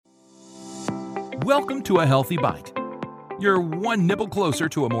Welcome to A Healthy Bite. You're one nibble closer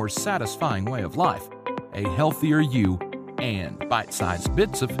to a more satisfying way of life, a healthier you, and bite-sized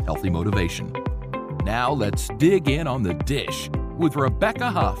bits of healthy motivation. Now let's dig in on the dish with Rebecca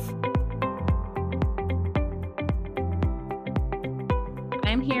Huff.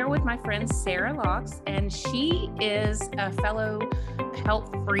 I'm here with my friend Sarah Locks, and she is a fellow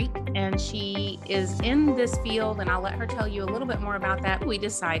health freak, and she is in this field, and I'll let her tell you a little bit more about that. We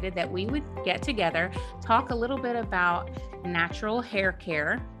decided that we would get together, talk a little bit about natural hair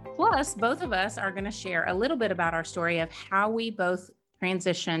care, plus both of us are going to share a little bit about our story of how we both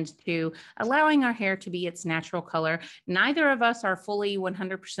transitioned to allowing our hair to be its natural color. Neither of us are fully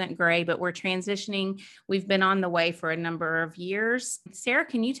 100% gray, but we're transitioning. We've been on the way for a number of years. Sarah,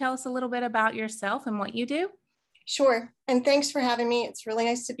 can you tell us a little bit about yourself and what you do? Sure. And thanks for having me. It's really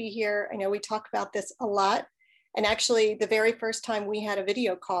nice to be here. I know we talk about this a lot. And actually, the very first time we had a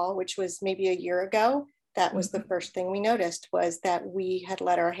video call, which was maybe a year ago, that was the first thing we noticed, was that we had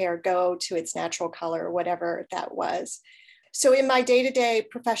let our hair go to its natural color, whatever that was. So in my day-to-day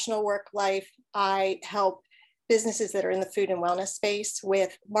professional work life, I help businesses that are in the food and wellness space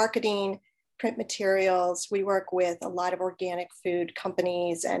with marketing, print materials. We work with a lot of organic food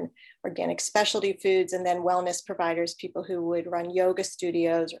companies and organic specialty foods, and then wellness providers, people who would run yoga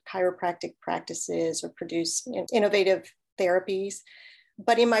studios or chiropractic practices or produce innovative therapies.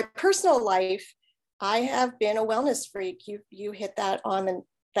 But in my personal life, I have been a wellness freak. You hit that on, and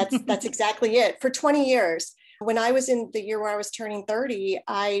that's exactly it. For 20 years. When I was in the year where I was turning 30,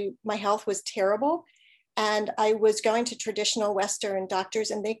 my health was terrible. And I was going to traditional Western doctors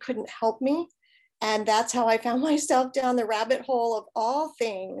and they couldn't help me. And that's how I found myself down the rabbit hole of all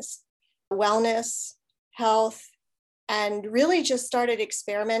things, wellness, health, and really just started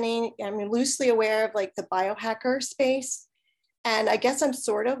experimenting. I'm loosely aware of like the biohacker space. And I guess I'm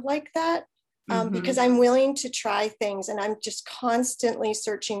sort of like that because I'm willing to try things and I'm just constantly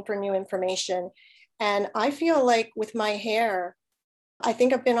searching for new information. And I feel like with my hair, I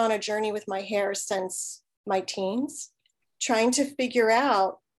think I've been on a journey with my hair since my teens, trying to figure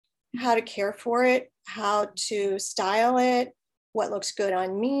out how to care for it, how to style it, what looks good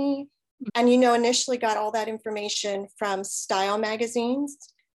on me. And, initially got all that information from style magazines,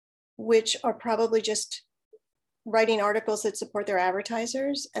 which are probably just writing articles that support their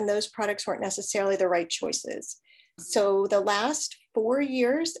advertisers. And those products weren't necessarily the right choices. So the last 4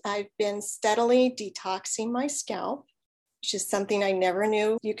 years, I've been steadily detoxing my scalp, which is something I never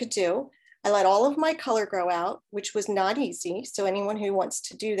knew you could do. I let all of my color grow out, which was not easy. So anyone who wants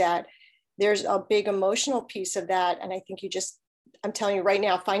to do that, there's a big emotional piece of that. And I think I'm telling you right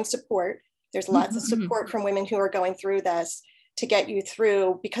now, find support. There's lots of support from women who are going through this to get you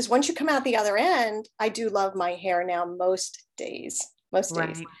through, because once you come out the other end, I do love my hair now most days.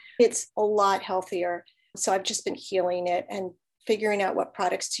 Days. It's a lot healthier. So I've just been healing it and figuring out what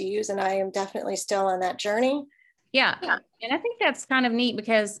products to use. And I am definitely still on that journey. Yeah. And I think that's kind of neat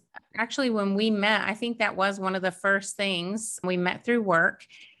because actually when we met, I think that was one of the first things. We met through work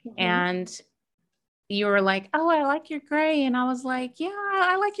and you were like, oh, I like your gray. And I was like, yeah,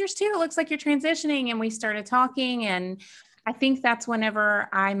 I like yours too. It looks like you're transitioning. And we started talking. And I think that's whenever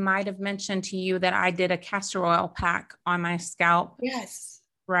I might have mentioned to you that I did a castor oil pack on my scalp. Yes.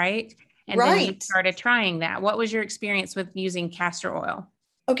 Right. And then you started trying that. What was your experience with using castor oil?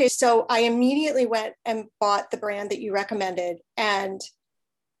 Okay, so I immediately went and bought the brand that you recommended, and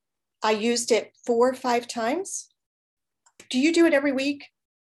I used it 4 or 5 times. Do you do it every week?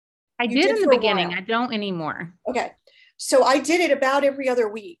 I did in the beginning. I don't anymore. Okay, so I did it about every other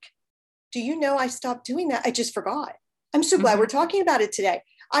week. Do you know I stopped doing that? I just forgot. I'm so glad we're talking about it today.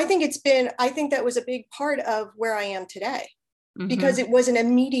 I think that was a big part of where I am today. Because it was an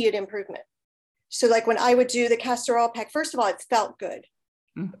immediate improvement. So like when I would do the castor oil pack, first of all, it felt good.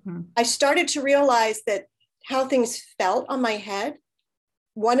 I started to realize that how things felt on my head.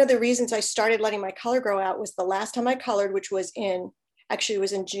 One of the reasons I started letting my color grow out was the last time I colored, which was in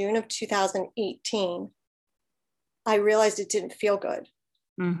June of 2018. I realized it didn't feel good.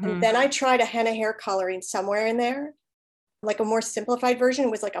 And then I tried a henna hair coloring somewhere in there, like a more simplified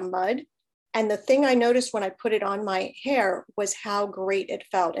version was like a mud. And the thing I noticed when I put it on my hair was how great it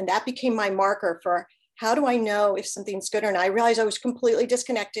felt. And that became my marker for how do I know if something's good or not. I realized I was completely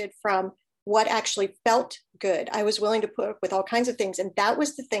disconnected from what actually felt good. I was willing to put up with all kinds of things. And that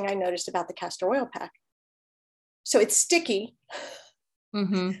was the thing I noticed about the castor oil pack. So it's sticky,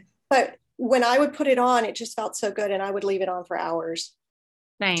 but when I would put it on, it just felt so good. And I would leave it on for hours,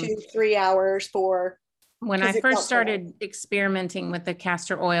 2-3 hours, 4. When I because it first felt so right. started experimenting with the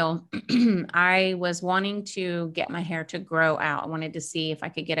castor oil, I was wanting to get my hair to grow out. I wanted to see if I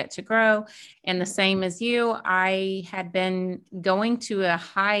could get it to grow. And the same as you, I had been going to a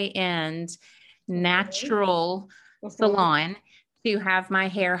high-end natural salon to have my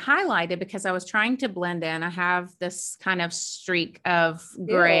hair highlighted because I was trying to blend in. I have this kind of streak of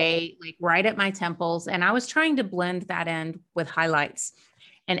gray, like right at my temples, and I was trying to blend that in with highlights.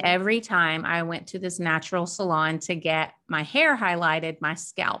 And every time I went to this natural salon to get my hair highlighted, my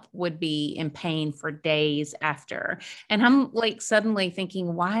scalp would be in pain for days after. And I'm like suddenly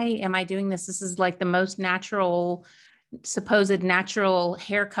thinking, why am I doing this? This is like the most natural, supposed natural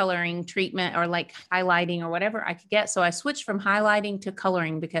hair coloring treatment or like highlighting or whatever I could get. So I switched from highlighting to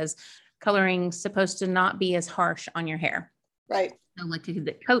coloring because coloring's supposed to not be as harsh on your hair. Right. So like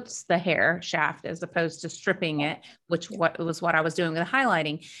it coats the hair shaft as opposed to stripping it, which what I was doing with the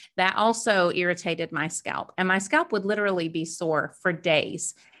highlighting. That also irritated my scalp, and my scalp would literally be sore for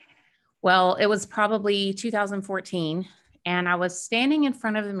days. Well, it was probably 2014, and I was standing in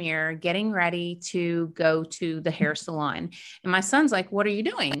front of the mirror getting ready to go to the hair salon. And my son's like, "What are you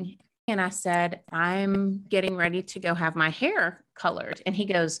doing?" And I said, "I'm getting ready to go have my hair colored." And he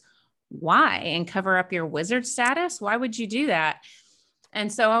goes, "Why? And cover up your wizard status? Why would you do that?" And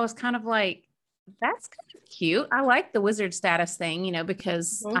so I was kind of like, that's kind of cute. I like the wizard status thing, you know,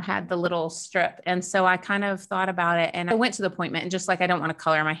 because I had the little strip. And so I kind of thought about it, and I went to the appointment and just like, I don't want to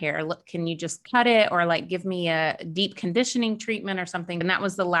color my hair. Look, can you just cut it or like give me a deep conditioning treatment or something? And that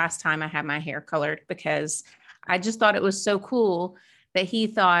was the last time I had my hair colored because I just thought it was so cool that he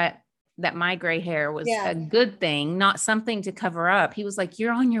thought that my gray hair was a good thing, not something to cover up. He was like,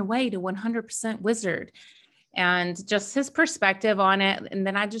 "You're on your way to 100% wizard." And just his perspective on it. And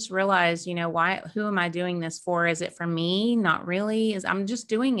then I just realized, you know, who am I doing this for? Is it for me? Not really. I'm just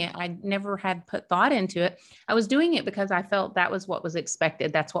doing it. I never had put thought into it. I was doing it because I felt that was what was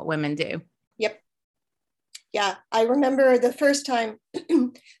expected. That's what women do. Yep. Yeah. I remember the first time.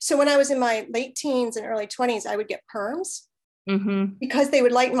 So when I was in my late teens and early 20s, I would get perms because they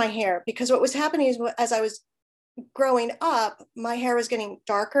would lighten my hair. Because what was happening is as I was growing up, my hair was getting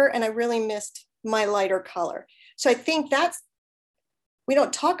darker and I really missed my lighter color. So I think we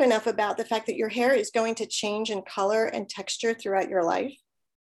don't talk enough about the fact that your hair is going to change in color and texture throughout your life.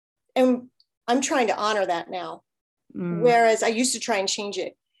 And I'm trying to honor that now. Whereas I used to try and change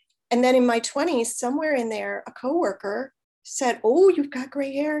it. And then in my 20s, somewhere in there, a coworker said, "Oh, you've got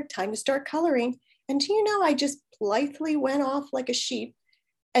gray hair, time to start coloring." And do you know, I just blithely went off like a sheep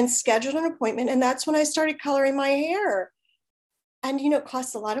and scheduled an appointment. And that's when I started coloring my hair. And, you know, it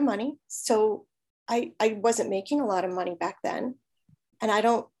costs a lot of money. So I wasn't making a lot of money back then. And I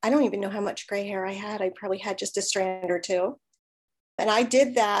don't even know how much gray hair I had. I probably had just a strand or two. And I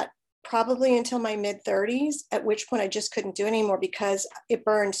did that probably until my mid 30s, at which point I just couldn't do it anymore because it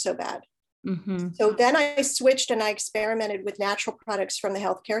burned so bad. So then I switched and I experimented with natural products from the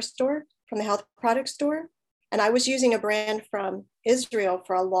health product store. And I was using a brand from Israel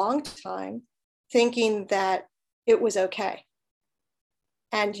for a long time, thinking that it was okay.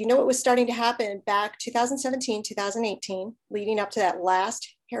 And you know what was starting to happen back 2017, 2018, leading up to that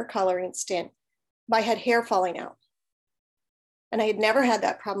last hair coloring stint? I had hair falling out. And I had never had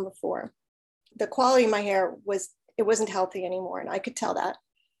that problem before. The quality of my hair wasn't healthy anymore. And I could tell that,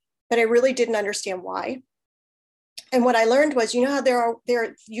 but I really didn't understand why. And what I learned was, you know how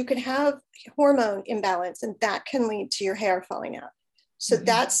you can have hormone imbalance and that can lead to your hair falling out. So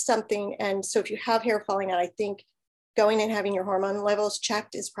that's something. And so if you have hair falling out, I think going and having your hormone levels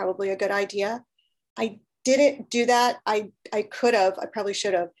checked is probably a good idea. I didn't do that. I could have, I probably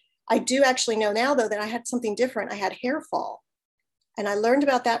should have. I do actually know now though, that I had something different. I had hair fall, and I learned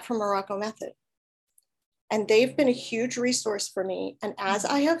about that from Morocco Method. And they've been a huge resource for me. And as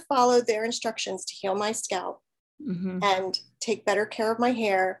I have followed their instructions to heal my scalp and take better care of my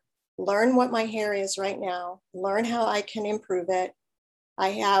hair, learn what my hair is right now, learn how I can improve it, I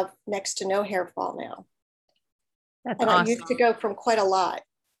have next to no hair fall now. That's and awesome. I used to go from quite a lot.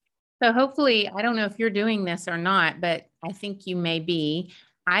 So hopefully, I don't know if you're doing this or not, but I think you may be.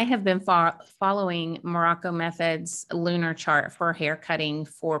 I have been following Morocco Method's lunar chart for hair cutting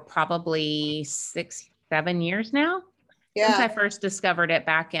for probably 6-7 years now. Since I first discovered it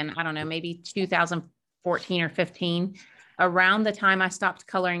back in, I don't know, maybe 2014 or 15, around the time I stopped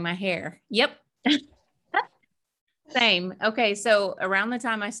coloring my hair. Yep. Same. Okay. So around the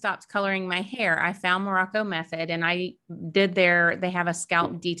time I stopped coloring my hair, I found Morocco Method, and I did they have a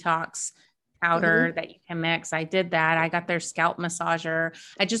scalp detox powder that you can mix. I did that. I got their scalp massager.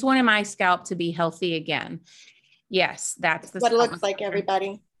 I just wanted my scalp to be healthy again. Yes. That's what it looks like,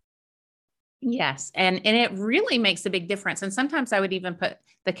 everybody. Yes. And it really makes a big difference. And sometimes I would even put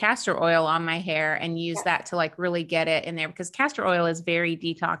the castor oil on my hair and use that to like really get it in there, because castor oil is very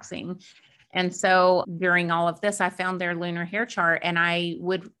detoxing. And so during all of this, I found their lunar hair chart, and I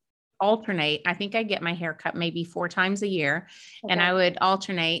would alternate. I think I get my hair cut maybe 4 times a year, and I would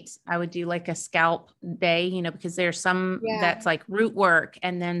alternate. I would do like a scalp day, because there's some that's like root work,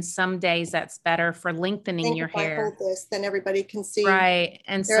 and then some days that's better for lengthening your hair. I hold this, then everybody can see. Right.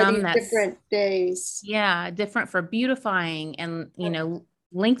 And there some are these different days. Yeah. Different for beautifying and,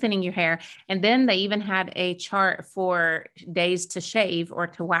 lengthening your hair. And then they even had a chart for days to shave or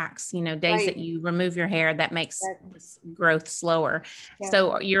to wax, days that you remove your hair that makes growth slower. Yeah.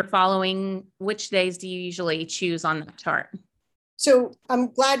 So you're following, which days do you usually choose on that chart? So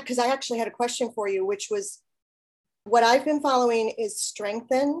I'm glad, because I actually had a question for you, which was what I've been following is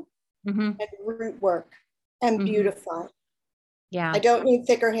strengthen and root work and beautify. Yeah. I don't need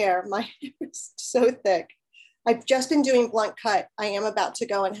thicker hair. My hair is so thick. I've just been doing blunt cut. I am about to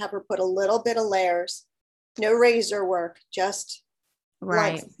go and have her put a little bit of layers, no razor work, just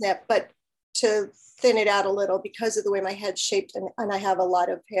blunt snip, but to thin it out a little because of the way my head's shaped, and I have a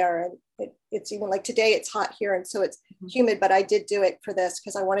lot of hair, and it's even like today it's hot here, and so it's humid, but I did do it for this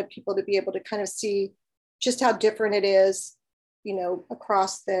because I wanted people to be able to kind of see just how different it is,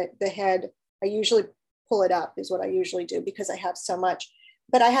 across the head. I usually pull it up is what I usually do because I have so much.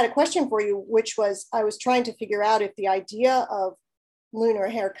 But I had a question for you, which was, I was trying to figure out if the idea of lunar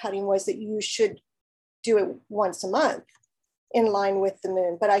hair cutting was that you should do it once a month in line with the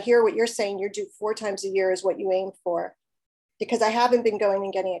moon. But I hear what you're saying, you're due 4 times a year is what you aim for, because I haven't been going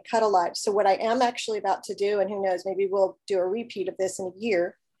and getting it cut a lot. So what I am actually about to do, and who knows, maybe we'll do a repeat of this in a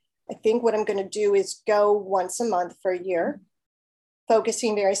year. I think what I'm going to do is go once a month for a year,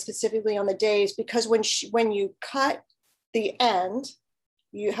 focusing very specifically on the days, because when you cut the end,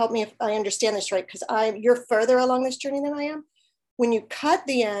 you help me if I understand this right, because you're further along this journey than I am. When you cut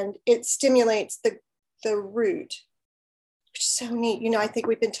the end, it stimulates the root, which is so neat. I think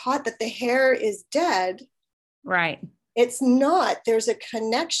we've been taught that the hair is dead. Right. It's not. There's a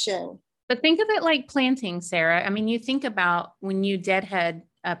connection. But think of it like planting, Sarah. I mean, you think about when you deadhead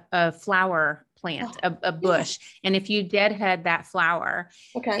a flower plant, a bush, and if you deadhead that flower,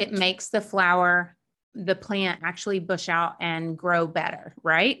 it makes the plant actually bush out and grow better,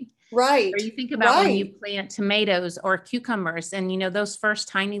 right? Right. Or you think about when you plant tomatoes or cucumbers, and those first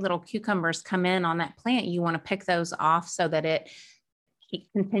tiny little cucumbers come in on that plant, you want to pick those off so that it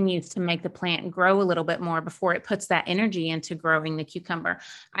continues to make the plant grow a little bit more before it puts that energy into growing the cucumber.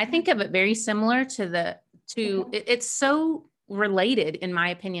 I think of it very similar to it's so related, in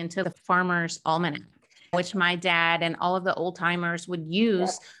my opinion, to the Farmer's Almanac, which my dad and all of the old timers would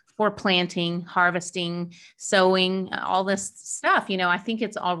use for planting, harvesting, sowing, all this stuff. I think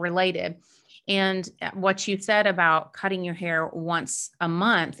it's all related. And what you said about cutting your hair once a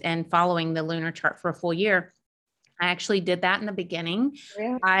month and following the lunar chart for a full year, I actually did that in the beginning.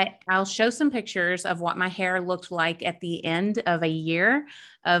 Yeah. I'll show some pictures of what my hair looked like at the end of a year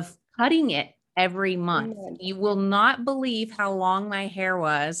of cutting it every month. You will not believe how long my hair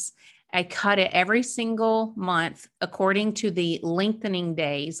was. I cut it every single month according to the lengthening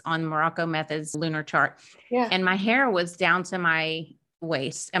days on Morocco Method's lunar chart. Yeah. And my hair was down to my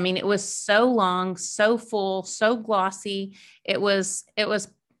waist. I mean, it was so long, so full, so glossy. It was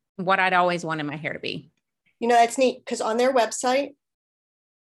what I'd always wanted my hair to be. That's neat, because on their website,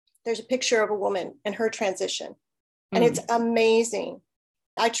 there's a picture of a woman and her transition, and it's amazing.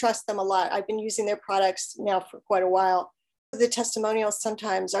 I trust them a lot. I've been using their products now for quite a while. The testimonials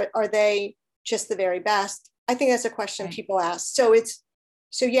sometimes, are they just the very best? I think that's a question people ask. So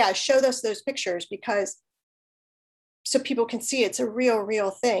show us those pictures, because so people can see it's a real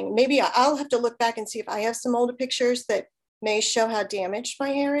thing. Maybe I'll have to look back and see if I have some older pictures that may show how damaged my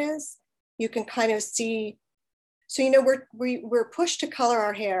hair is. You can kind of see. So, we're pushed to color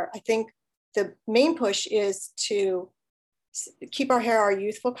our hair. I think the main push is to keep our hair our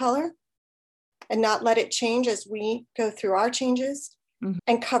youthful color and not let it change as we go through our changes,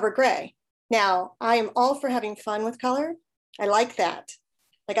 and cover gray. Now, I am all for having fun with color. I like that.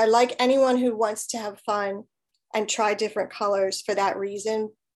 Like, I like anyone who wants to have fun and try different colors for that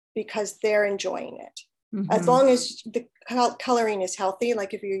reason, because they're enjoying it. As long as the coloring is healthy,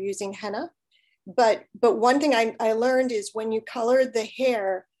 like if you're using henna. But one thing I learned is when you color the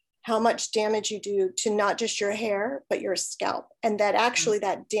hair, how much damage you do to not just your hair, but your scalp. And that actually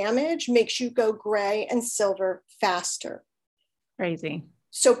that damage makes you go gray and silver faster. Crazy.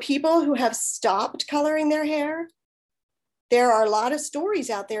 So people who have stopped coloring their hair, there are a lot of stories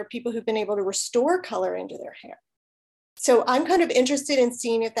out there of people who've been able to restore color into their hair. So I'm kind of interested in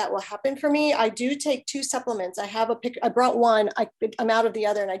seeing if that will happen for me. I do take 2 supplements. I have I brought one, I'm out of the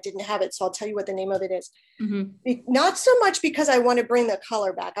other and I didn't have it. So I'll tell you what the name of it is. Mm-hmm. Not so much because I want to bring the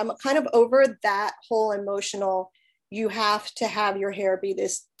color back. I'm kind of over that whole emotional, you have to have your hair be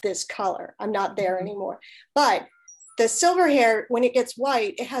this color. I'm not there anymore. But the silver hair, when it gets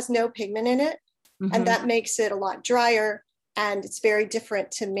white, it has no pigment in it. Mm-hmm. And that makes it a lot drier. And it's very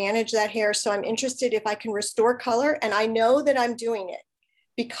different to manage that hair. So I'm interested if I can restore color. And I know that I'm doing it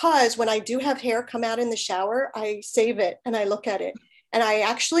because when I do have hair come out in the shower, I save it and I look at it. And I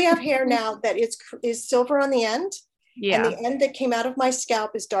actually have hair now that is silver on the end. Yeah. And the end that came out of my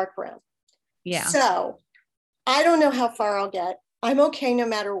scalp is dark brown. Yeah. So I don't know how far I'll get. I'm okay no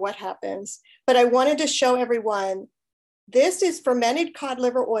matter what happens. But I wanted to show everyone, this is fermented cod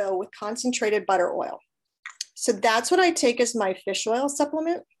liver oil with concentrated butter oil. So that's what I take as my fish oil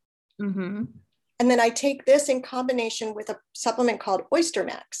supplement. Mm-hmm. And then I take this in combination with a supplement called Oyster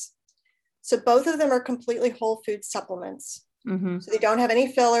Max. So both of them are completely whole food supplements. Mm-hmm. So they don't have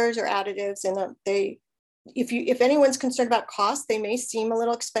any fillers or additives in them. If anyone's concerned about cost, they may seem a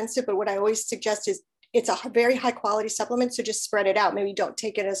little expensive, but what I always suggest is it's a very high quality supplement. So just spread it out. Maybe don't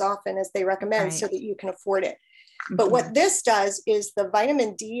take it as often as they recommend so that you can afford it. Mm-hmm. But what this does is the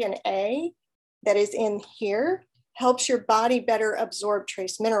vitamin D and A that is in here helps your body better absorb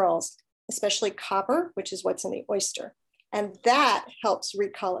trace minerals, especially copper, which is what's in the oyster. And that helps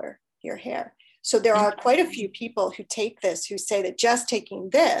recolor your hair. So there are quite a few people who take this, who say that just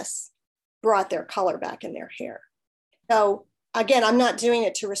taking this brought their color back in their hair. So again, I'm not doing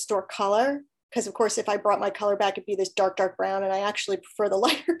it to restore color, because of course, if I brought my color back, it'd be this dark, dark brown. And I actually prefer the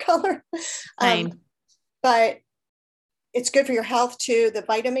lighter color. But it's good for your health too. The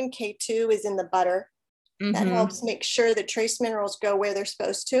vitamin K2 is in the butter. Mm-hmm. That helps make sure that trace minerals go where they're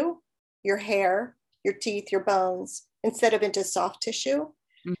supposed to, your hair, your teeth, your bones, instead of into soft tissue.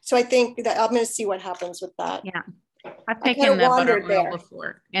 Mm-hmm. So I think that I'm going to see what happens with that. Yeah. I've taken the butter oil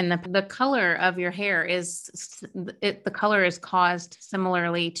before, and the color of your hair the color is caused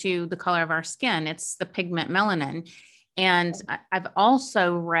similarly to the color of our skin. It's the pigment melanin. And I've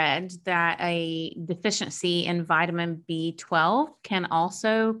also read that a deficiency in vitamin B12 can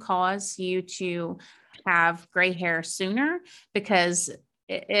also cause you to have gray hair sooner, because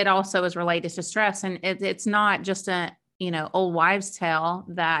it also is related to stress. And it's not just a, old wives' tale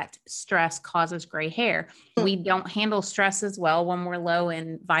that stress causes gray hair. We don't handle stress as well when we're low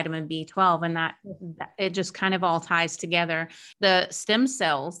in vitamin B12, and that it just kind of all ties together. The stem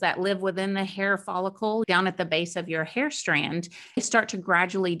cells that live within the hair follicle down at the base of your hair strand, they start to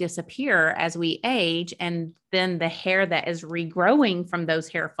gradually disappear as we age. And then the hair that is regrowing from those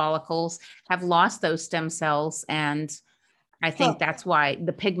hair follicles have lost those stem cells. And I think that's why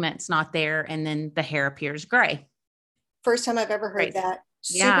the pigment's not there. And then the hair appears gray. First time I've ever heard that.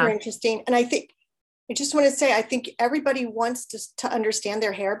 Super interesting. And I just want to say, I think everybody wants to understand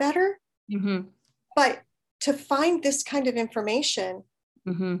their hair better, mm-hmm. but to find this kind of information,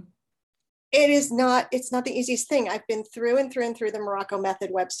 mm-hmm. it's not the easiest thing. I've been through and through the Morocco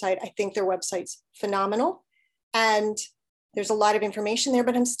Method website. I think their website's phenomenal. And there's a lot of information there,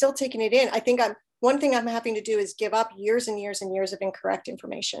 but I'm still taking it in. I think one thing I'm having to do is give up years and years and years of incorrect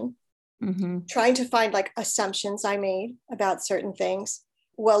information. Mm-hmm. Trying to find like assumptions I made about certain things.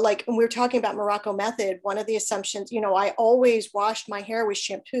 Well, like when we were talking about Morocco Method, one of the assumptions, I always washed my hair with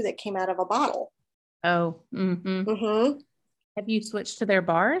shampoo that came out of a bottle. Oh, mm-hmm. Mm-hmm. Have you switched to their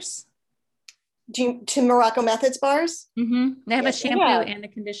bars? To Morocco Method's bars? Mm-hmm. They have a shampoo and a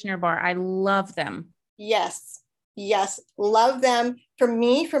conditioner bar. I love them. Yes. Love them. For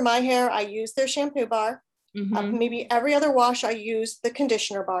my hair, I use their shampoo bar. Mm-hmm. Maybe every other wash, I use the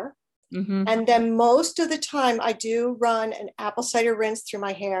conditioner bar. Mm-hmm. And then most of the time I do run an apple cider rinse through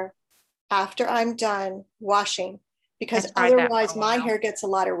my hair after I'm done washing, because otherwise my hair gets a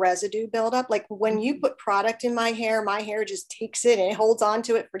lot of residue buildup. Like when you put product in my hair just takes it and it holds on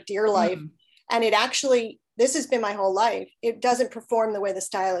to it for dear life. And it actually, this has been my whole life. It doesn't perform the way the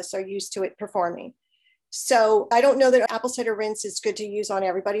stylists are used to it performing. So I don't know that apple cider rinse is good to use on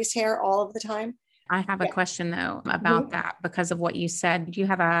everybody's hair all of the time. I have a question though about that, because of what you said. Do you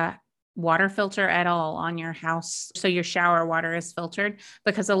have a water filter at all on your house, so your shower water is filtered?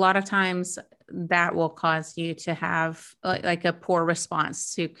 Because a lot of times that will cause you to have like a poor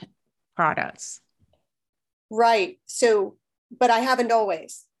response to products. Right. So, but I haven't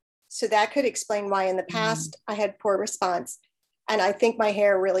always. So that could explain why in the past I had poor response. And I think my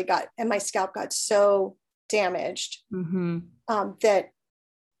hair really and my scalp got so damaged that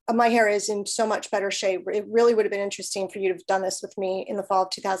my hair is in so much better shape. It really would have been interesting for you to have done this with me in the fall of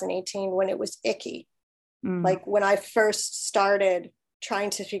 2018 when it was icky. Mm. Like when I first started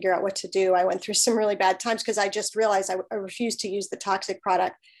trying to figure out what to do, I went through some really bad times because I just realized I refused to use the toxic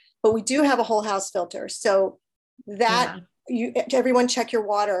product. But we do have a whole house filter. So that everyone check your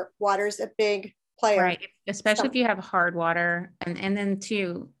water. Water's a big player. Right. Especially if you have hard water and then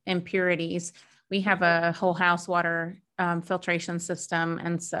too impurities. We have a whole house water filtration system.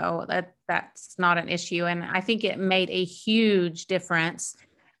 And so that's not an issue. And I think it made a huge difference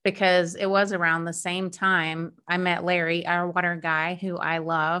because it was around the same time I met Larry, our water guy, who I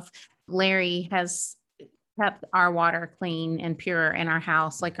love. Larry has kept our water clean and pure in our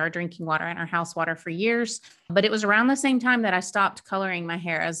house, like our drinking water and our house water for years. But it was around the same time that I stopped coloring my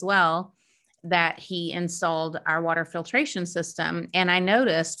hair as well, that he installed our water filtration system. And I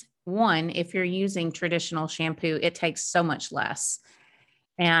noticed, one, if you're using traditional shampoo, it takes so much less.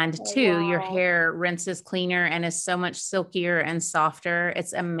 And two, your hair rinses cleaner and is so much silkier and softer.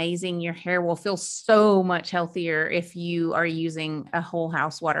 It's amazing. Your hair will feel so much healthier if you are using a whole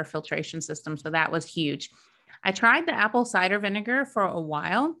house water filtration system. So that was huge. I tried the apple cider vinegar for a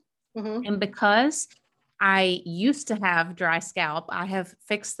while. Mm-hmm. And because I used to have dry scalp, I have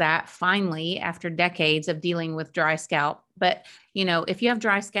fixed that finally after decades of dealing with dry scalp. But, you know, if you have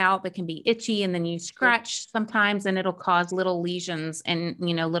dry scalp, it can be itchy and then you scratch sometimes and it'll cause little lesions and,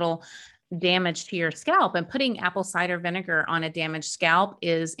 you know, little damage to your scalp. And putting apple cider vinegar on a damaged scalp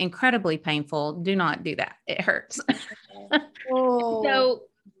is incredibly painful. Do not do that. It hurts. Oh. So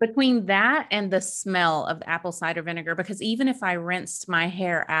between that and the smell of the apple cider vinegar, because even if I rinsed my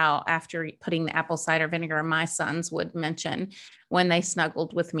hair out after putting the apple cider vinegar, my sons would mention when they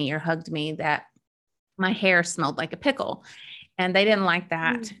snuggled with me or hugged me that my hair smelled like a pickle. And they didn't like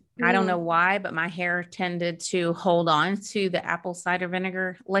that. Mm-hmm. I don't know why, but my hair tended to hold on to the apple cider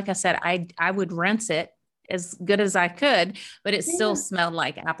vinegar. Like I said, I would rinse it as good as I could, but it still smelled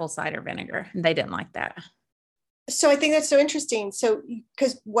like apple cider vinegar. They didn't like that. So I think that's so interesting. So,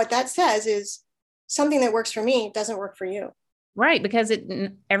 because what that says is something that works for me doesn't work for you. Right. Because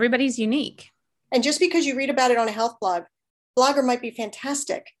everybody's unique. And just because you read about it on a health blogger might be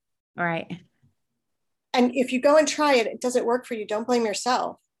fantastic. Right. And if you go and try it, it doesn't work for you. Don't blame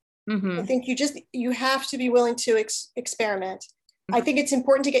yourself. Mm-hmm. I think you have to be willing to experiment. Mm-hmm. I think it's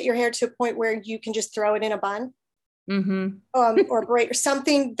important to get your hair to a point where you can just throw it in a bun, or braid or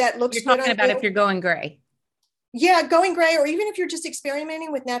something that looks good. You're talking about you. If you're going gray. Yeah, going gray, or even if you're just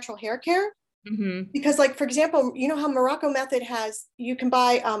experimenting with natural hair care. Mm-hmm. Because, like, for example, you know how Morocco Method you can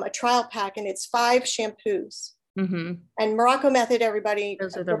buy a trial pack and it's 5 shampoos. Mm-hmm. And Morocco Method, everybody,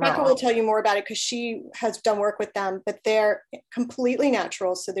 Rebecca will tell you more about it because she has done work with them, but they're completely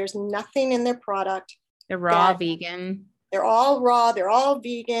natural. So there's nothing in their product. They're raw, vegan. They're all raw. They're all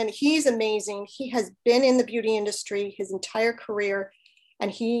vegan. He's amazing. He has been in the beauty industry his entire career,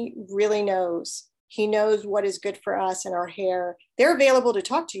 and he really knows. He knows what is good for us and our hair. They're available to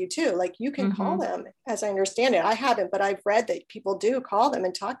talk to you too. Like, you can call them, as I understand it. I haven't, but I've read that people do call them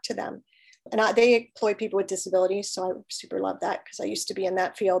and talk to them. And they employ people with disabilities. So I super love that because I used to be in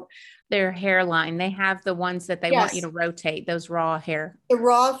that field. Their hairline, they have the ones that they want you to rotate, those raw hair. The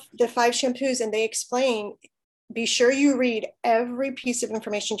 5 shampoos, and they explain, be sure you read every piece of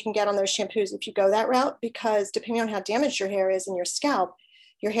information you can get on those shampoos if you go that route, because depending on how damaged your hair is in your scalp,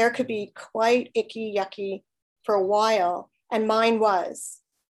 your hair could be quite icky, yucky for a while. And mine was.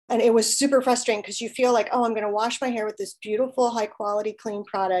 And it was super frustrating because you feel like, oh, I'm going to wash my hair with this beautiful, high quality, clean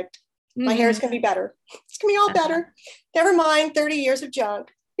product. My hair is going to be better. It's going to be all better. Never mind 30 years of junk.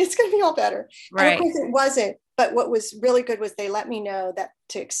 It's going to be all better. Right. And of course it wasn't. But what was really good was they let me know that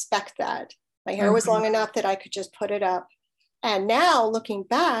to expect that. My hair was long enough that I could just put it up. And now looking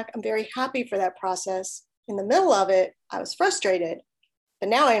back, I'm very happy for that process. In the middle of it, I was frustrated. But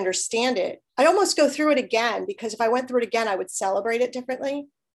now I understand it. I almost go through it again, because if I went through it again, I would celebrate it differently,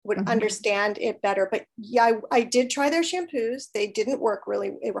 would understand it better. But yeah, I did try their shampoos. They didn't work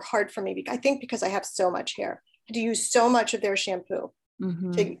really. They were hard for me. I think because I have so much hair. I had to use so much of their shampoo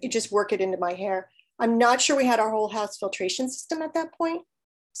to just work it into my hair. I'm not sure we had our whole house filtration system at that point.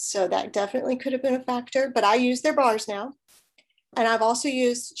 So that definitely could have been a factor. But I use their bars now. And I've also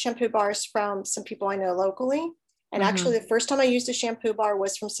used shampoo bars from some people I know locally. And actually, the first time I used a shampoo bar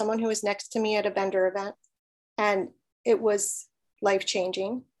was from someone who was next to me at a vendor event. And it was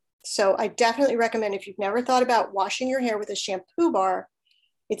life-changing. So I definitely recommend, if you've never thought about washing your hair with a shampoo bar,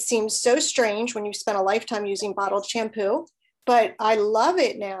 it seems so strange when you spend a lifetime using bottled shampoo, but I love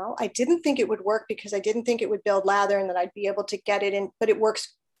it now. I didn't think it would work because I didn't think it would build lather and that I'd be able to get it in, but it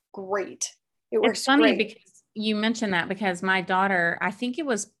works great. It works funny great. Because you mentioned that, because my daughter, I think it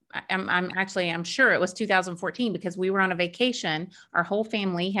was I'm sure it was 2014 because we were on a vacation. Our whole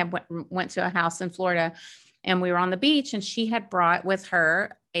family had went to a house in Florida and we were on the beach, and she had brought with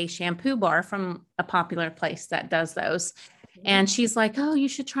her a shampoo bar from a popular place that does those. And she's like, oh, you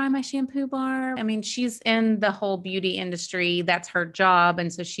should try my shampoo bar. I mean, she's in the whole beauty industry. That's her job.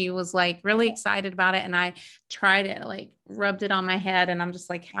 And so she was like really excited about it. And I tried it, like rubbed it on my head. And I'm just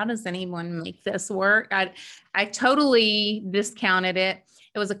like, how does anyone make this work? I totally discounted it.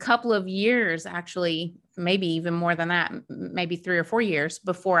 It was a couple of years, actually, maybe even more than that, maybe 3 or 4 years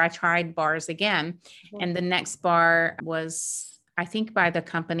before I tried bars again. And the next bar was, I think, by the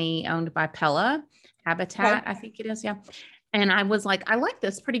company owned by Pella Habitat, I think it is. Yeah. And I was like, I like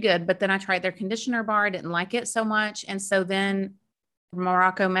this pretty good. But then I tried their conditioner bar. I didn't like it so much. And so then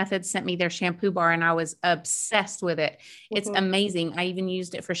Morocco Method sent me their shampoo bar and I was obsessed with it. It's amazing. I even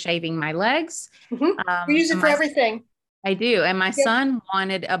used it for shaving my legs. You use it for everything. I do. And my son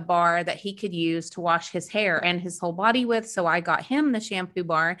wanted a bar that he could use to wash his hair and his whole body with. So I got him the shampoo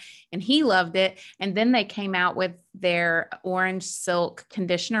bar and he loved it. And then they came out with their orange silk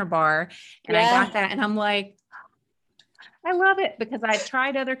conditioner bar. And I got that and I'm like, I love it, because I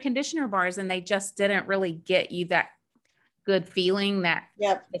tried other conditioner bars and they just didn't really get you that good feeling that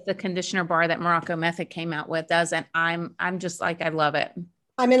the conditioner bar that Morocco Method came out with does. And I'm just like, I love it.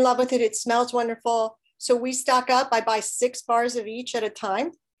 I'm in love with it. It smells wonderful. So we stock up. I buy 6 bars of each at a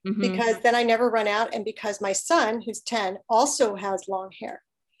time because then I never run out. And because my son, who's 10, also has long hair.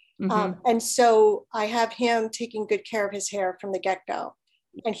 And so I have him taking good care of his hair from the get-go.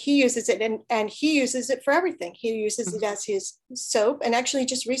 And he uses it and he uses it for everything. He uses it as his soap, and actually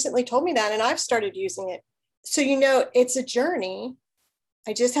just recently told me that, and I've started using it. So, you know, it's a journey.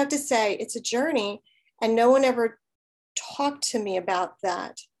 I just have to say it's a journey, and no one ever talked to me about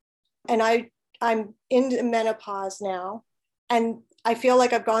that. And I'm in menopause now, and I feel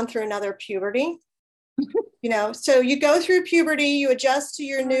like I've gone through another puberty. You know, so you go through puberty, you adjust to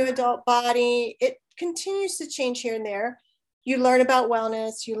your new adult body. It continues to change here and there. You learn about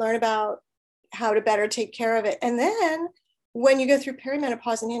wellness, you learn about how to better take care of it. And then when you go through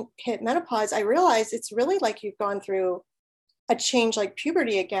perimenopause and hit menopause, I realize it's really like you've gone through a change like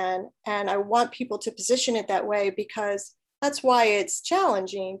puberty again. And I want people to position it that way, because that's why it's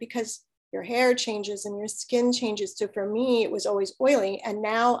challenging, because your hair changes and your skin changes. So for me, it was always oily, and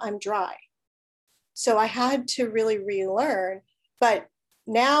now I'm dry. So I had to really relearn, but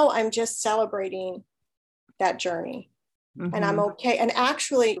now I'm just celebrating that journey. And I'm okay. And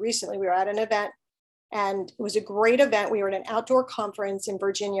actually, recently we were at an event, and it was a great event. We were at an outdoor conference in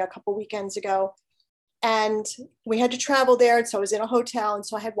Virginia a couple weekends ago, and we had to travel there. And so I was in a hotel. And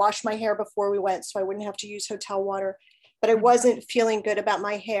so I had washed my hair before we went, so I wouldn't have to use hotel water. But I wasn't feeling good about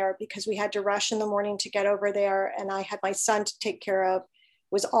my hair because we had to rush in the morning to get over there. And I had my son to take care of. It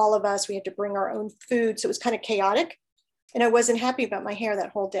was all of us. We had to bring our own food. So it was kind of chaotic. And I wasn't happy about my hair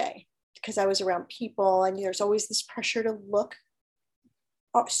that whole day, because I was around people, and there's always this pressure to look.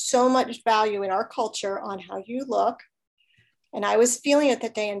 So much value in our culture on how you look. And I was feeling it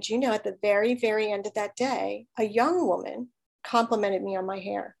that day. And you know, at the very, very end of that day, a young woman complimented me on my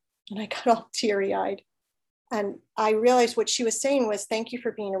hair, and I got all teary-eyed. And I realized what she was saying was, thank you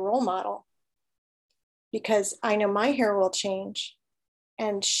for being a role model, because I know my hair will change.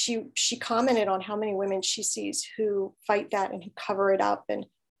 And she commented on how many women she sees who fight that and who cover it up and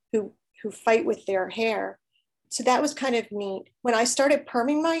who fight with their hair. So that was kind of neat. When I started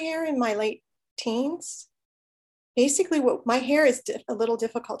perming my hair in my late teens, basically what my hair is a little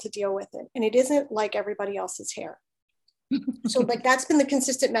difficult to deal with it. And it isn't like everybody else's hair. So like that's been the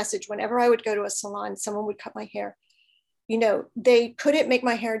consistent message. Whenever I would go to a salon, someone would cut my hair. You know, they couldn't make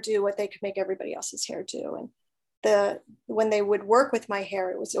my hair do what they could make everybody else's hair do. And when they would work with my hair,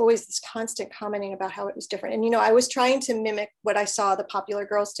 it was always this constant commenting about how it was different. And, you know, I was trying to mimic what I saw the popular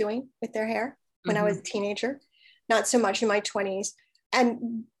girls doing with their hair when I was a teenager, not so much in my 20s.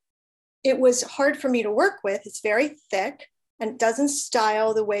 And it was hard for me to work with. It's very thick and doesn't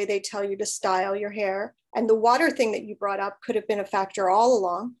style the way they tell you to style your hair. And the water thing that you brought up could have been a factor all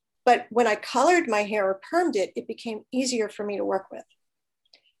along. But when I colored my hair or permed it, it became easier for me to work with.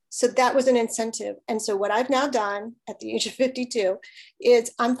 So that was an incentive. And so what I've now done at the age of 52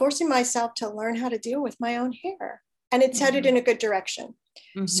 is I'm forcing myself to learn how to deal with my own hair. And it's headed in a good direction.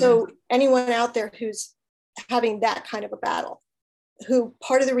 So anyone out there who's having that kind of a battle, who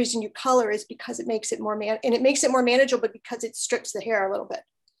part of the reason you color is because it makes it more and it makes it more manageable, but because it strips the hair a little bit.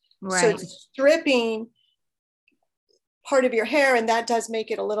 Right. So stripping part of your hair, and that does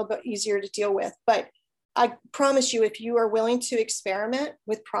make it a little bit easier to deal with. But I promise you, if you are willing to experiment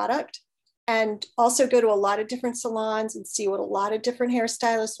with product, and also go to a lot of different salons and see what a lot of different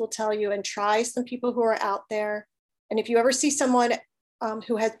hairstylists will tell you, and try some people who are out there. And if you ever see someone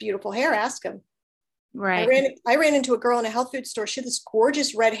who has beautiful hair, ask them. Right. I ran into a girl in a health food store. She had this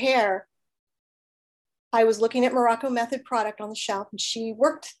gorgeous red hair. I was looking at Morocco Method product on the shelf, and she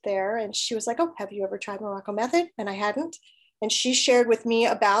worked there, and she was like, oh, have you ever tried Morocco Method? And I hadn't. And she shared with me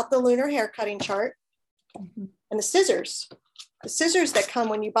about the lunar hair cutting chart and the scissors. The scissors that come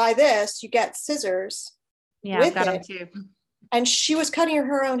when you buy this, you get scissors. Yeah, with I've got them it. too. And she was cutting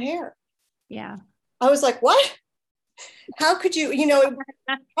her own hair. Yeah. I was like, what? How could you,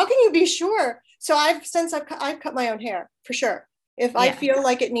 how can you be sure? So I've cut my own hair for sure. If I feel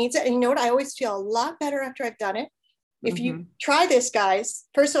like it needs it, and you know what? I always feel a lot better after I've done it. If you try this, guys,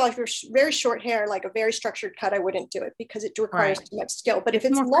 first of all, if you're very short hair, like a very structured cut, I wouldn't do it because it requires too much skill. But if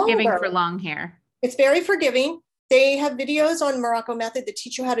it's more longer, forgiving for long hair, it's very forgiving. They have videos on Morocco Method that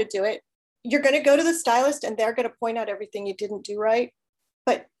teach you how to do it. You're going to go to the stylist and they're going to point out everything you didn't do right.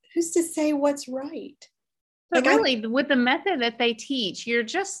 But who's to say what's right? But like really, with the method that they teach, you're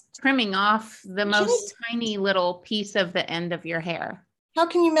just trimming off the most tiny little piece of the end of your hair. How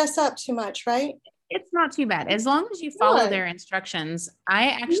can you mess up too much, right? It's not too bad. As long as you follow their instructions. I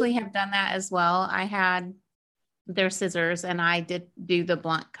actually have done that as well. I had their scissors and I did do the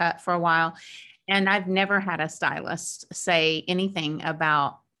blunt cut for a while. And I've never had a stylist say anything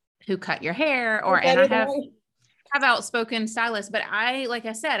about who cut your hair and I have outspoken stylists, but like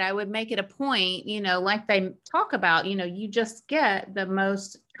I said, I would make it a point, like they talk about, you just get the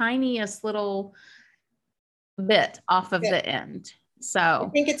most tiniest little bit off of the end. So I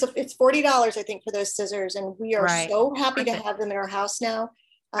think it's $40, I think, for those scissors. And we are so happy to have them in our house now.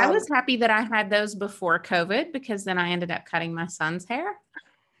 I was happy that I had those before COVID because then I ended up cutting my son's hair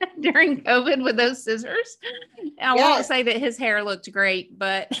during COVID with those scissors. I won't say that his hair looked great,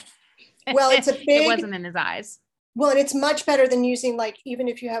 but it wasn't in his eyes. Well, and it's much better than using, like, even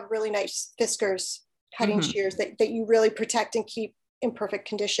if you have really nice Fiskars cutting shears that you really protect and keep in perfect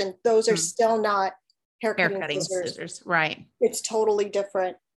condition. Those are still not hair cutting scissors. Right. It's totally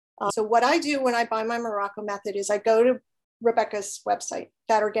different. So what I do when I buy my Morocco Method is I go to Rebecca's website,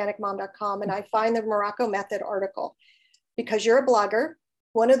 fatorganicmom.com, and I find the Morocco Method article. Because you're a blogger,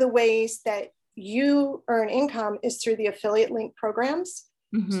 one of the ways that you earn income is through the affiliate link programs.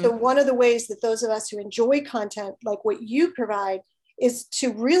 So one of the ways that those of us who enjoy content like what you provide is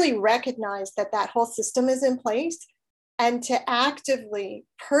to really recognize that whole system is in place and to actively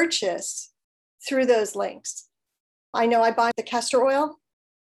purchase through those links. I know I buy the castor oil.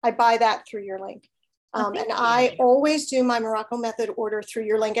 I buy that through your link. And I always do my Morocco Method order through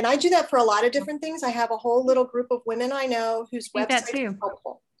your link. And I do that for a lot of different things. I have a whole little group of women I know whose website is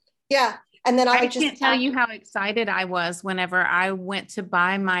helpful. Yeah. And then I just can't tell you how excited I was whenever I went to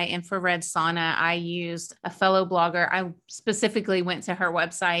buy my infrared sauna. I used a fellow blogger. I specifically went to her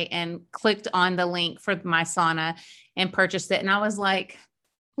website and clicked on the link for my sauna and purchased it. And I was like,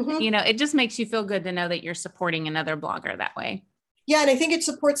 it just makes you feel good to know that you're supporting another blogger that way. Yeah. And I think it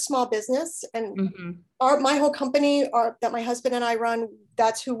supports small business. And my whole company that my husband and I run,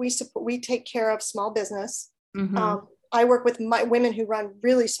 that's who we support. We take care of small business. I work with women who run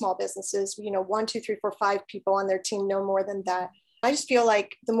really small businesses, 1, 2, 3, 4, 5 people on their team, no more than that. I just feel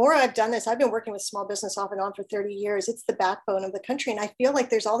like the more I've done this, I've been working with small business off and on for 30 years. It's the backbone of the country. And I feel like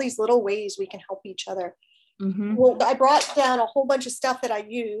there's all these little ways we can help each other. Well, I brought down a whole bunch of stuff that I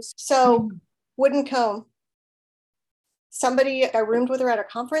use. So wooden comb. I roomed with her at a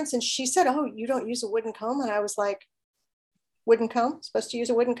conference and she said, oh, you don't use a wooden comb? And I was like, wooden comb? Supposed to use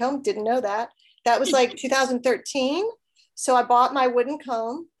a wooden comb? Didn't know that. That was like 2013. So I bought my wooden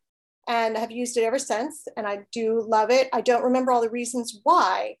comb and have used it ever since. And I do love it. I don't remember all the reasons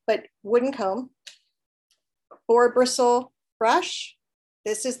why, but wooden comb, boar bristle brush.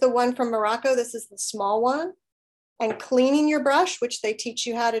 This is the one from Morocco. This is the small one. And cleaning your brush, which they teach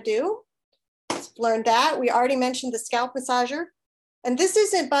you how to do. Learned that. We already mentioned the scalp massager. And this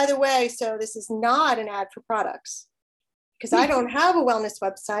isn't, by the way, so this is not an ad for products because I don't have a wellness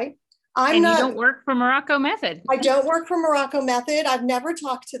website. You don't work for Morocco Method. I don't work for Morocco Method. I've never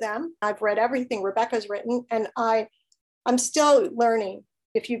talked to them. I've read everything Rebecca's written, and I'm still learning.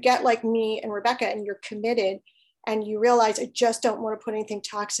 If you get like me and Rebecca and you're committed and you realize I just don't want to put anything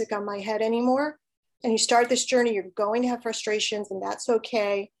toxic on my head anymore, and you start this journey, you're going to have frustrations, and that's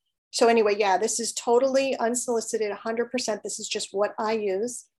okay. So anyway, yeah, this is totally unsolicited, 100%. This is just what I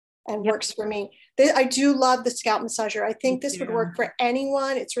use and works for me. I do love the scalp massager. I think this would work for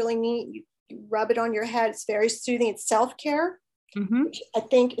anyone. It's really neat. You rub it on your head. It's very soothing. It's self-care, which I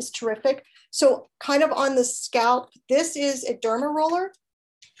think is terrific. So kind of on the scalp, this is a derma roller.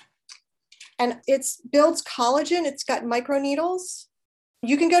 and it builds collagen. It's got microneedles.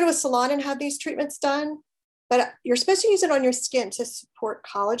 You can go to a salon and have these treatments done, but you're supposed to use it on your skin to support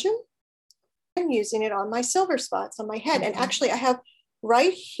collagen. I'm using it on my silver spots on my head. And actually I have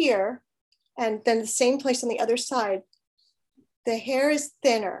right here, and then the same place on the other side, the hair is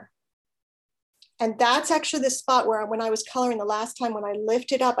thinner. And that's actually the spot where when I was coloring the last time, when I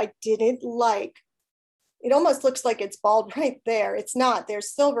lifted up, I didn't like, it almost looks like it's bald right there. It's not,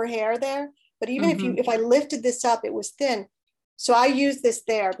 there's silver hair there. But even if I lifted this up, it was thin. So I use this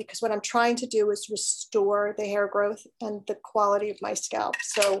there because what I'm trying to do is restore the hair growth and the quality of my scalp.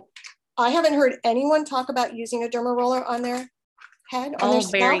 So I haven't heard anyone talk about using a derma roller on their head. On their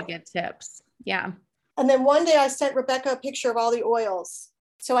scalp. Very good tips. Yeah. And then one day I sent Rebecca a picture of all the oils.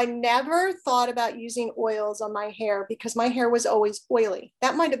 So I never thought about using oils on my hair because my hair was always oily.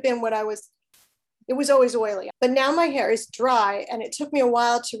 That might have been it was always oily. But now my hair is dry, and it took me a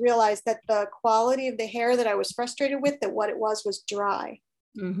while to realize that the quality of the hair that I was frustrated with, that what it was dry.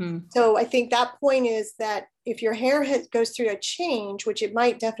 So I think that point is that if your hair goes through a change, which it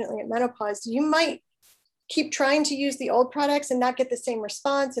might definitely at menopause, you might keep trying to use the old products and not get the same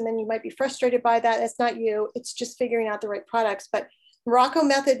response. And then you might be frustrated by that. It's not you, it's just figuring out the right products. But Morocco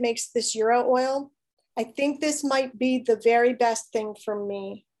Method makes this Euro oil. I think this might be the very best thing for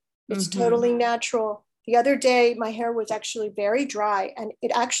me. It's totally natural. The other day, my hair was actually very dry, and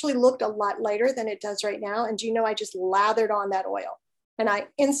it actually looked a lot lighter than it does right now. And do you know, I just lathered on that oil and I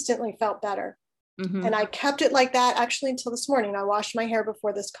instantly felt better. And I kept it like that actually until this morning. I washed my hair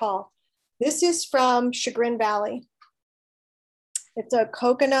before this call. This is from Chagrin Valley. It's a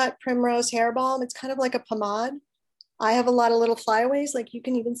coconut primrose hair balm. It's kind of like a pomade. I have a lot of little flyaways, like you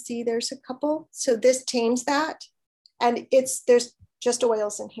can even see there's a couple. So this tames that. And there's just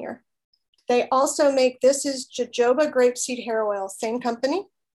oils in here. They also make, this is jojoba grapeseed hair oil, same company.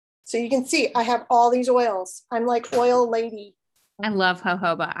 So you can see I have all these oils. I'm like oil lady. I love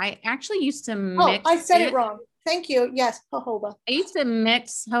jojoba. I actually used to mix. Oh, I said it wrong. Thank you. Yes, jojoba. I used to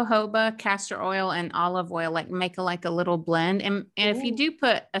mix jojoba, castor oil, and olive oil, like make a little blend. And if you do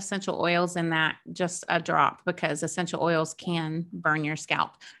put essential oils in that, just a drop, because essential oils can burn your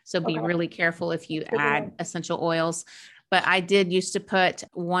scalp. So be really careful if you add essential oils. But I did used to put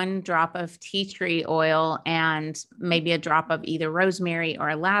 1 drop of tea tree oil and maybe a drop of either rosemary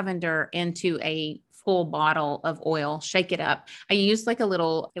or lavender into a full bottle of oil, shake it up. I used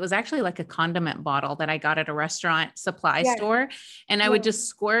it was actually like a condiment bottle that I got at a restaurant supply store. And I would just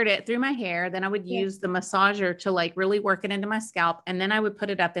squirt it through my hair. Then I would use the massager to really work it into my scalp. And then I would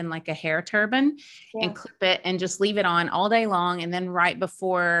put it up in like a hair turban and clip it and just leave it on all day long. And then right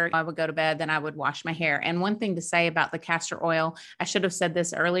before I would go to bed, then I would wash my hair. And one thing to say about the castor oil, I should have said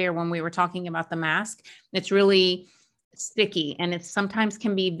this earlier when we were talking about the mask. It's really sticky, and it sometimes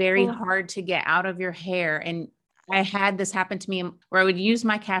can be very hard to get out of your hair. And I had this happen to me where I would use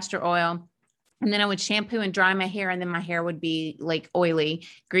my castor oil and then I would shampoo and dry my hair, and then my hair would be like oily,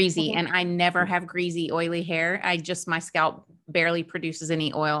 greasy. And I never have greasy, oily hair. My scalp barely produces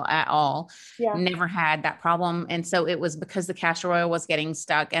any oil at all. Never had that problem. And so it was because the castor oil was getting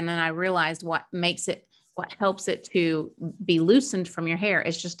stuck. And then I realized what helps it to be loosened from your hair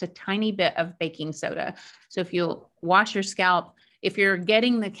is just a tiny bit of baking soda. So if you'll wash your scalp, if you're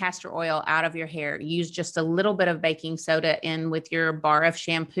getting the castor oil out of your hair, use just a little bit of baking soda in with your bar of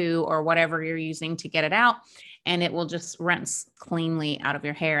shampoo or whatever you're using to get it out, and it will just rinse cleanly out of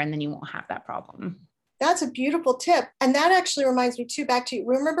your hair, and then you won't have that problem. That's a beautiful tip. And that actually reminds me too, back to you.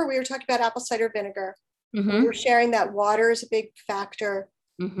 Remember we were talking about apple cider vinegar. We were sharing that water is a big factor.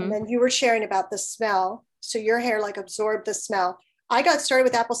 And then you were sharing about the smell. So your hair absorbed the smell. I got started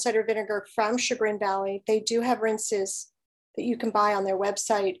with apple cider vinegar from Chagrin Valley. They do have rinses that you can buy on their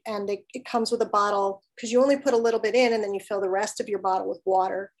website, and it comes with a bottle because you only put a little bit in and then you fill the rest of your bottle with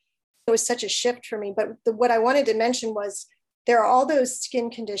water. It was such a shift for me. But what I wanted to mention was there are all those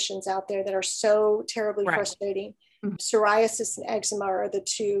skin conditions out there that are so terribly frustrating. Psoriasis and eczema are the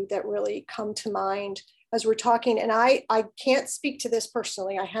two that really come to mind as we're talking. And I can't speak to this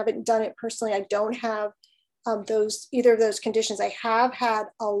personally. I haven't done it personally. I don't have either of those conditions. I have had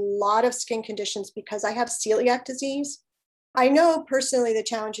a lot of skin conditions because I have celiac disease. I know personally the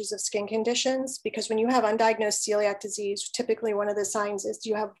challenges of skin conditions because when you have undiagnosed celiac disease, typically one of the signs is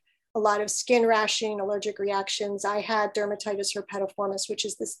you have a lot of skin rashing, allergic reactions. I had dermatitis herpetiformis, which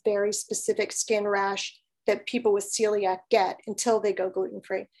is this very specific skin rash that people with celiac get until they go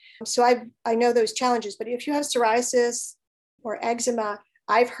gluten-free. So I know those challenges, but if you have psoriasis or eczema,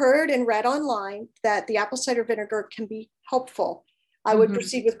 I've heard and read online that the apple cider vinegar can be helpful. I would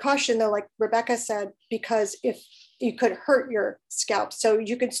proceed with caution though, like Rebecca said, because if you could hurt your scalp. So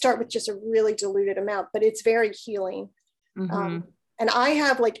you could start with just a really diluted amount, but it's very healing. And I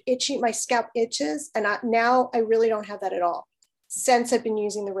have like my scalp itches, and now I really don't have that at all since I've been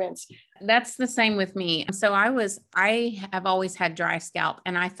using the rinse. That's the same with me. So I have always had dry scalp,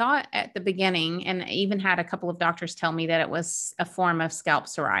 and I thought at the beginning, and even had a couple of doctors tell me that it was a form of scalp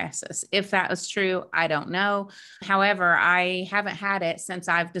psoriasis. If that was true, I don't know. However, I haven't had it since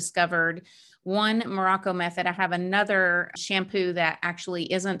I've discovered one Morocco Method. I have another shampoo that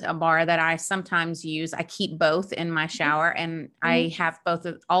actually isn't a bar that I sometimes use. I keep both in my shower, and I have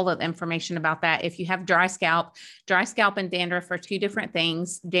all the information about that. If you have dry scalp and dandruff are two different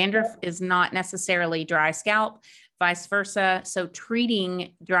things. Dandruff is not necessarily dry scalp, vice versa. So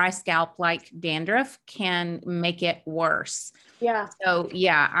treating dry scalp like dandruff can make it worse. Yeah. So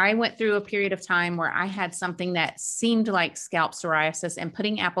yeah, I went through a period of time where I had something that seemed like scalp psoriasis, and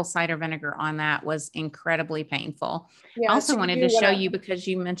putting apple cider vinegar on that was incredibly painful. Yeah, I also wanted to show you, because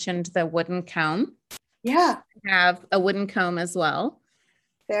you mentioned the wooden comb. Yeah. I have a wooden comb as well.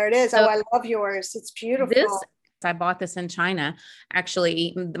 There it is. So I love yours. It's beautiful. I bought this in China.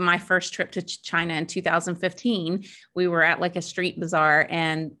 Actually, my first trip to China in 2015, we were at like a street bazaar,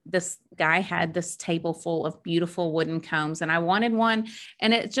 and this guy had this table full of beautiful wooden combs, and I wanted one.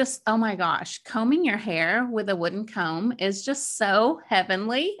 And it just, oh my gosh, combing your hair with a wooden comb is just so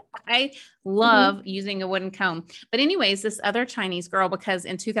heavenly. I love using a wooden comb. But anyways, this other Chinese girl, because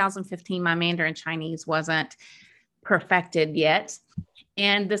in 2015, my Mandarin Chinese wasn't perfected yet.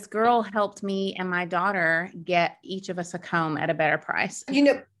 And this girl helped me and my daughter get each of us a comb at a better price. You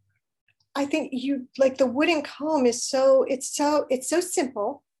know, I think you like the wooden comb is so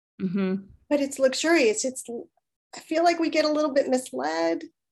simple, but it's luxurious. I feel like we get a little bit misled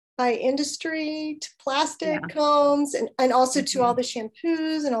by industry to plastic combs, and also to all the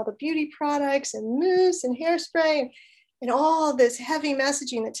shampoos and all the beauty products and mousse and hairspray and all this heavy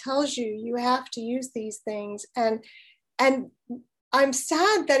messaging that tells you have to use these things. And I'm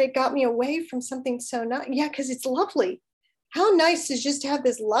sad that it got me away from something so nice. Yeah, because it's lovely. How nice is just to have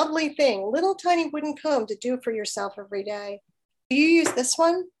this lovely thing, little tiny wooden comb to do for yourself every day. Do you use this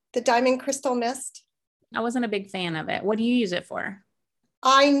one, the Diamond Crystal Mist? I wasn't a big fan of it. What do you use it for?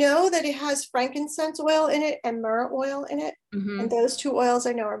 I know that it has frankincense oil in it and myrrh oil in it. And those two oils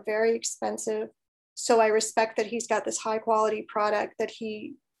I know are very expensive. So I respect that he's got this high quality product that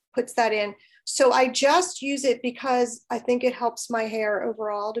he puts that in. So I just use it because I think it helps my hair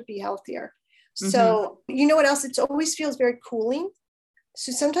overall to be healthier. So you know what else? It always feels very cooling.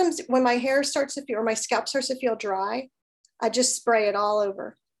 So sometimes when my hair starts to feel, or my scalp starts to feel dry, I just spray it all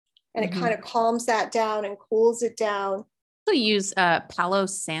over, and it kind of calms that down and cools it down. I use Palo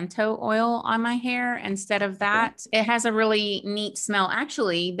Santo oil on my hair instead of that. It has a really neat smell.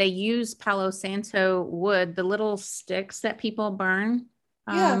 Actually, they use Palo Santo wood, the little sticks that people burn.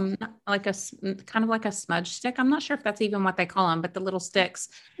 Like kind of like a smudge stick. I'm not sure if that's even what they call them, but the little sticks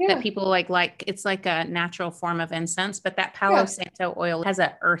that people like, it's like a natural form of incense, but that Palo Santo oil has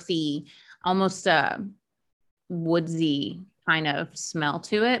a earthy, almost a woodsy kind of smell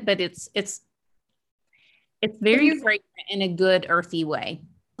to it, but it's very fragrant in a good earthy way.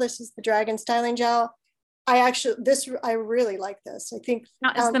 This is the Dragon Styling Gel. I really like this. I think.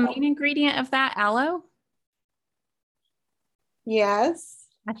 Now, is the main ingredient of that aloe? Yes.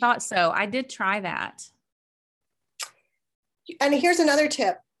 I thought so. I did try that. And here's another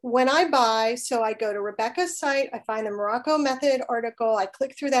tip. When I buy, so I go to Rebecca's site, I find the Morocco Method article, I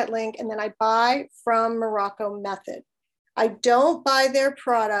click through that link, and then I buy from Morocco Method. I don't buy their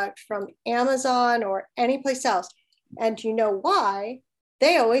product from Amazon or any place else. And you know why?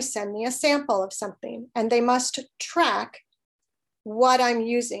 They always send me a sample of something, and they must track what I'm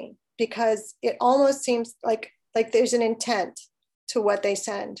using, because it almost seems like there's an intent to what they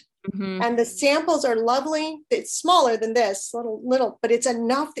send. And the samples are lovely. It's smaller than this, little, but it's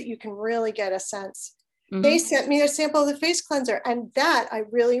enough that you can really get a sense. They sent me a sample of the face cleanser, and that I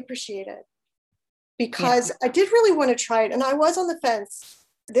really appreciated, because I did really want to try it, and I was on the fence.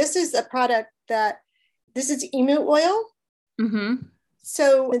 This is a product this is emu oil.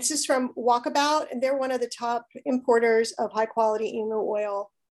 So this is from Walkabout, and they're one of the top importers of high quality emu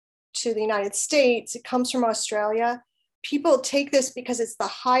oil to the United States. It comes from Australia. People take this because it's the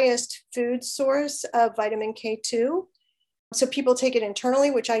highest food source of vitamin K2. So people take it internally,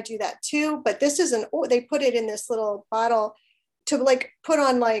 which I do that too. But this is they put it in this little bottle to put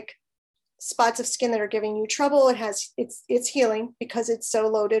on spots of skin that are giving you trouble. It's healing because it's so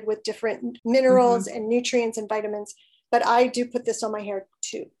loaded with different minerals and nutrients and vitamins. But I do put this on my hair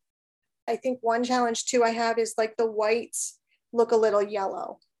too. I think one challenge too I have is the whites look a little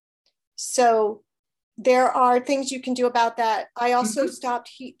yellow. So There are things you can do about that. I also stopped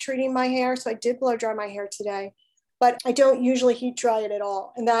heat treating my hair. So I did blow dry my hair today, but I don't usually heat dry it at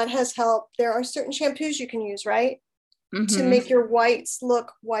all. And that has helped. There are certain shampoos you can use, right? To make your whites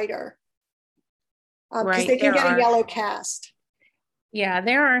look whiter. Because they can get a yellow cast. Yeah,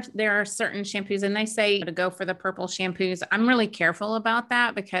 there are certain shampoos, and they say to go for the purple shampoos. I'm really careful about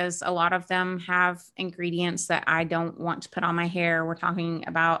that because a lot of them have ingredients that I don't want to put on my hair. We're talking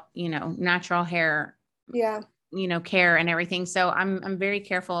about, natural hair, care and everything. So I'm very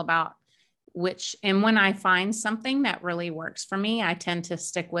careful about which, and when I find something that really works for me, I tend to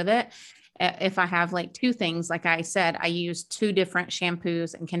stick with it. If I have like two things, like I said, I use two different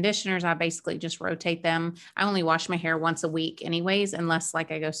shampoos and conditioners. I basically just rotate them. I only wash my hair once a week anyways, unless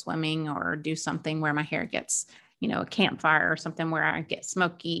like I go swimming or do something where my hair gets, a campfire or something where I get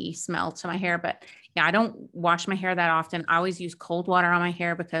smoky smell to my hair. But yeah, I don't wash my hair that often. I always use cold water on my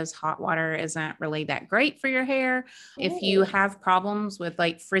hair because hot water isn't really that great for your hair. If you have problems with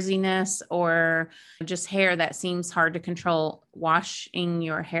like frizziness or just hair that seems hard to control, washing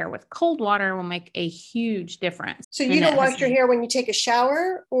your hair with cold water will make a huge difference. So you don't wash your hair when you take a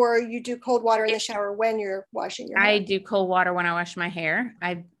shower, or you do cold water in the shower when you're washing your hair? I do cold water when I wash my hair.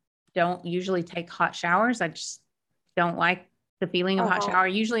 I don't usually take hot showers. I just don't like the feeling of hot shower.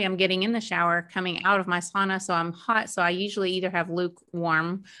 Usually I'm getting in the shower, coming out of my sauna, so I'm hot. So I usually either have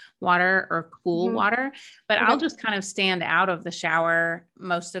lukewarm water or cool water, but I'll just kind of stand out of the shower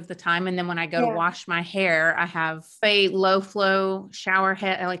most of the time. And then when I go to wash my hair, I have a low flow shower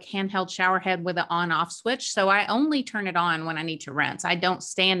head, like handheld shower head with an on off switch. So I only turn it on when I need to rinse. I don't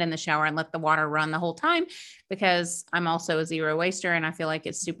stand in the shower and let the water run the whole time because I'm also a zero waster. And I feel like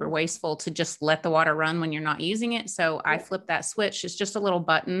it's super wasteful to just let the water run when you're not using it. So I flip that switch. It's just a little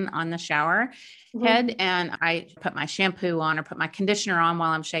button on the shower head, and I put my shampoo on or put my conditioner on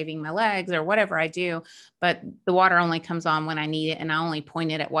while I'm shaving my legs or whatever I do. But the water only comes on when I need it, and I only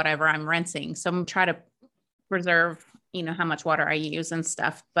point it at whatever I'm rinsing. So I'm trying to preserve, how much water I use and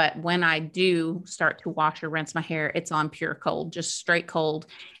stuff. But when I do start to wash or rinse my hair, it's on pure cold, just straight cold.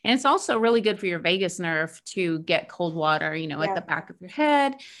 And it's also really good for your vagus nerve to get cold water, at the back of your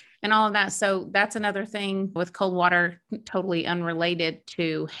head and all of that. So that's another thing with cold water, totally unrelated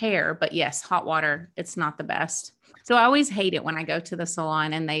to hair, but yes, hot water, it's not the best. So I always hate it when I go to the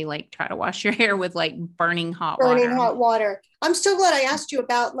salon and they like try to wash your hair with like burning hot water. I'm so glad I asked you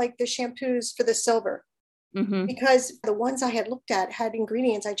about like the shampoos for the silver, because the ones I had looked at had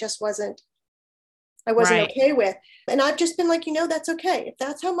ingredients I wasn't okay with. And I've just been like, that's okay. If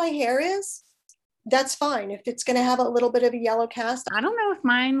that's how my hair is, that's fine. If it's going to have a little bit of a yellow cast. I don't know if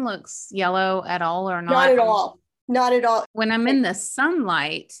mine looks yellow at all or not. Not at all. Not at all. When I'm in the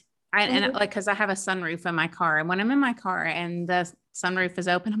sunlight, and like, cause I have a sunroof in my car, and when I'm in my car and the sunroof is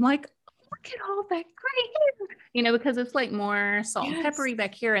open, I'm like, look at all that gray hair, because it's like more salt and peppery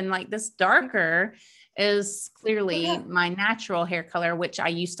back here. And like this darker is clearly my natural hair color, which I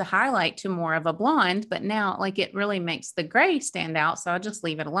used to highlight to more of a blonde, but now like it really makes the gray stand out. So I'll just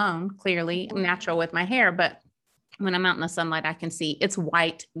leave it alone, clearly natural with my hair. But when I'm out in the sunlight, I can see it's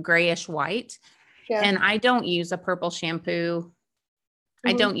white, grayish white. And I don't use a purple shampoo.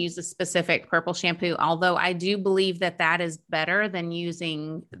 I don't use a specific purple shampoo, although I do believe that is better than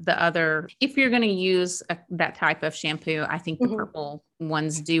using the other. If you're going to use that type of shampoo, I think the purple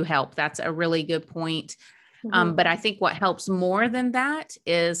ones do help. That's a really good point. But I think what helps more than that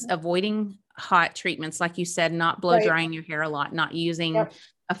is avoiding hot treatments. Like you said, not blow drying your hair a lot, not using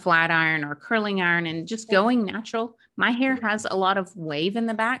a flat iron or curling iron, and just going natural. My hair has a lot of wave in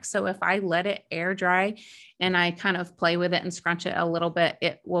the back. So if I let it air dry and I kind of play with it and scrunch it a little bit,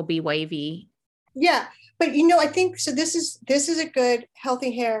 it will be wavy. Yeah. But, I think, so this is a good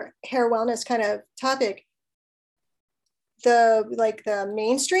healthy hair wellness kind of topic. The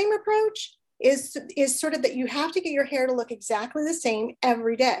mainstream approach is sort of that you have to get your hair to look exactly the same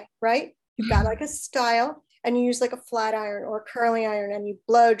every day, right? You've got like a style, and you use like a flat iron or a curling iron, and you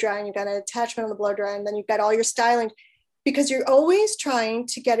blow dry, and you've got an attachment on the blow dry, and then you've got all your styling, because you're always trying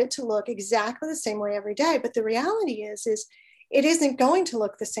to get it to look exactly the same way every day. But the reality is it isn't going to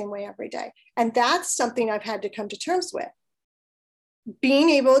look the same way every day. And that's something I've had to come to terms with.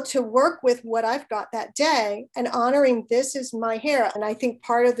 Being able to work with what I've got that day and honoring this is my hair. And I think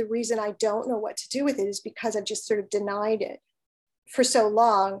part of the reason I don't know what to do with it is because I've just sort of denied it for so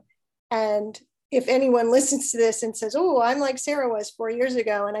long. And if anyone listens to this and says, oh, I'm like Sarah was 4 years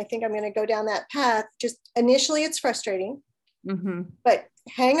ago, and I think I'm going to go down that path, just initially it's frustrating, but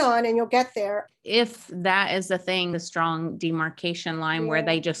hang on and you'll get there. If that is the thing, the strong demarcation line where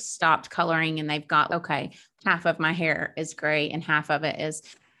they just stopped coloring and they've got, okay, half of my hair is gray and half of it is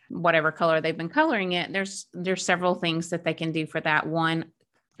whatever color they've been coloring it, there's several things that they can do for that. One,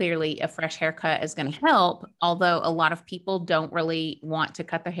 clearly a fresh haircut is going to help, although a lot of people don't really want to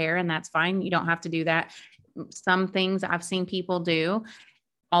cut their hair, and that's fine. You don't have to do that. Some things I've seen people do,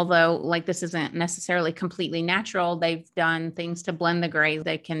 although like this isn't necessarily completely natural, they've done things to blend the gray.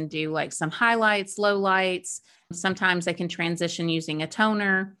 They can do like some highlights, low lights. Sometimes they can transition using a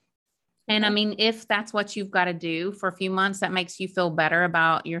toner. And I mean, if that's what you've got to do for a few months, that makes you feel better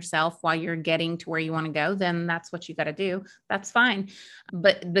about yourself while you're getting to where you want to go, then that's what you got to do. That's fine.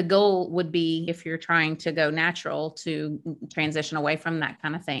 But the goal would be, if you're trying to go natural, to transition away from that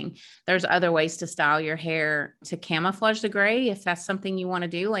kind of thing. There's other ways to style your hair to camouflage the gray, if that's something you want to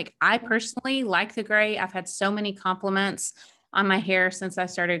do. Like, I personally like the gray. I've had so many compliments on my hair since I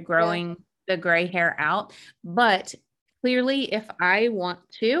started growing the gray hair out. But clearly, if I want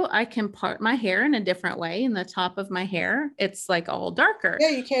to, I can part my hair in a different way. In the top of my hair, it's like all darker. Yeah,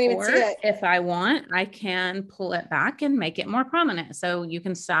 you can't even see it. If I want, I can pull it back and make it more prominent. So you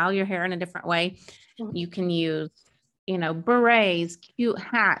can style your hair in a different way. You can use, berets, cute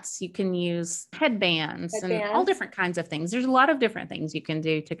hats. You can use headbands and all different kinds of things. There's a lot of different things you can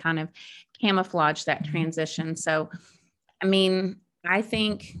do to kind of camouflage that transition. So, I mean, I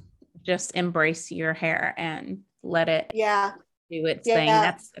think just embrace your hair and let it do its thing.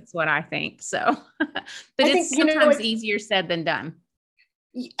 That's what I think. So, but it's sometimes easier said than done.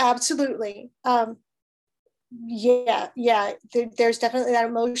 Absolutely. There's definitely that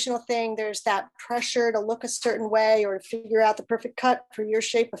emotional thing. There's that pressure to look a certain way or figure out the perfect cut for your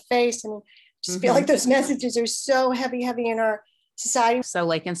shape of face. And just feel like those messages are so heavy in our society. So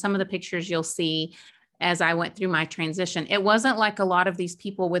like in some of the pictures you'll see, as I went through my transition, it wasn't like a lot of these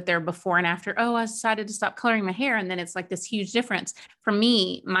people with their before and after, oh, I decided to stop coloring my hair. And then it's like this huge difference. For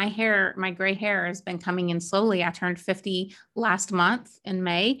me, my gray hair has been coming in slowly. I turned 50 last month in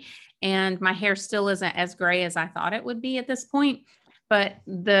May, and my hair still isn't as gray as I thought it would be at this point. But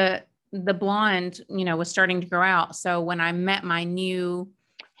the blonde, was starting to grow out. So when I met my new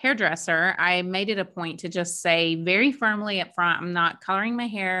hairdresser, I made it a point to just say very firmly up front, I'm not coloring my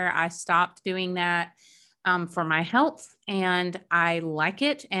hair. I stopped doing that for my health, and I like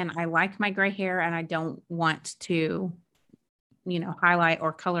it, and I like my gray hair, and I don't want to, highlight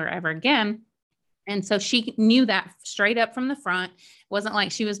or color ever again. And so she knew that straight up from the front. It wasn't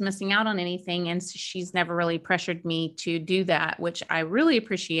like she was missing out on anything. And she's never really pressured me to do that, which I really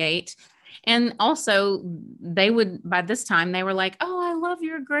appreciate. And also by this time they were like, oh, I love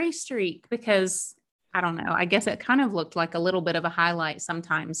your gray streak, because I don't know, I guess it kind of looked like a little bit of a highlight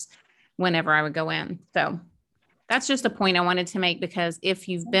sometimes whenever I would go in. So that's just a point I wanted to make, because if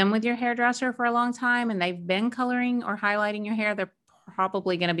you've been with your hairdresser for a long time and they've been coloring or highlighting your hair, they're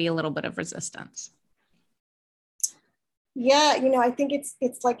probably going to be a little bit of resistance. Yeah, I think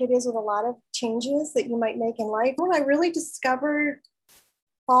it's like it is with a lot of changes that you might make in life. When I really discovered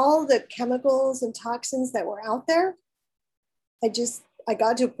all the chemicals and toxins that were out there, I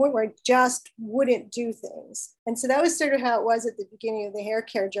got to a point where I just wouldn't do things. And so that was sort of how it was at the beginning of the hair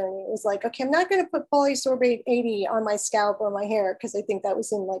care journey. It was like, okay, I'm not going to put polysorbate 80 on my scalp or my hair, because I think that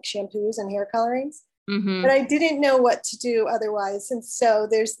was in like shampoos and hair colorings. But I didn't know what to do otherwise. And so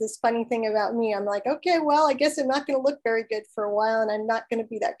there's this funny thing about me. I'm like, okay, well, I guess I'm not going to look very good for a while, and I'm not going to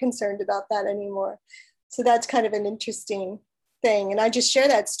be that concerned about that anymore. So that's kind of an interesting thing. And I just share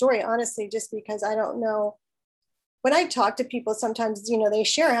that story, honestly, just because I don't know. When I talk to people, sometimes, they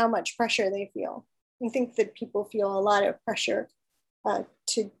share how much pressure they feel. I think that people feel a lot of pressure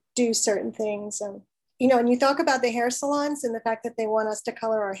to do certain things. And you talk about the hair salons and the fact that they want us to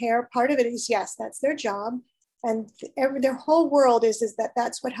color our hair. Part of it is, yes, that's their job. And their whole world is that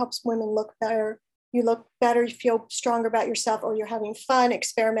that's what helps women look better. You look better, you feel stronger about yourself, or you're having fun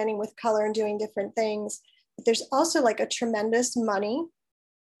experimenting with color and doing different things. But there's also like a tremendous money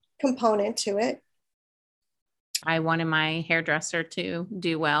component to it. I wanted my hairdresser to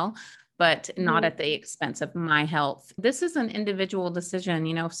do well, but not at the expense of my health. This is an individual decision.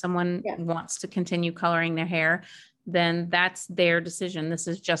 If someone wants to continue coloring their hair, then that's their decision. This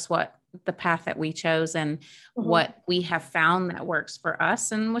is just the path that we chose and what we have found that works for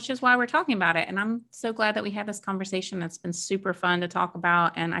us, and which is why we're talking about it. And I'm so glad that we had this conversation. It's been super fun to talk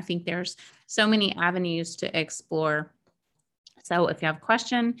about. And I think there's so many avenues to explore. So if you have a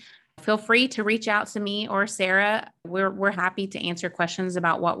question, feel free to reach out to me or Sarah. We're happy to answer questions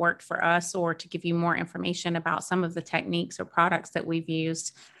about what worked for us, or to give you more information about some of the techniques or products that we've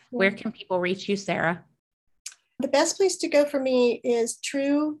used. Where can people reach you, Sarah? The best place to go for me is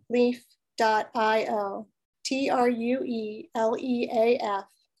trueleaf.io,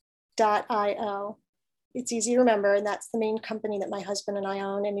 TRUELEAF.io. It's easy to remember. And that's the main company that my husband and I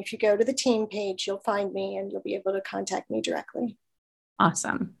own. And if you go to the team page, you'll find me and you'll be able to contact me directly.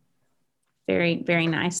 Awesome. Very, very nice.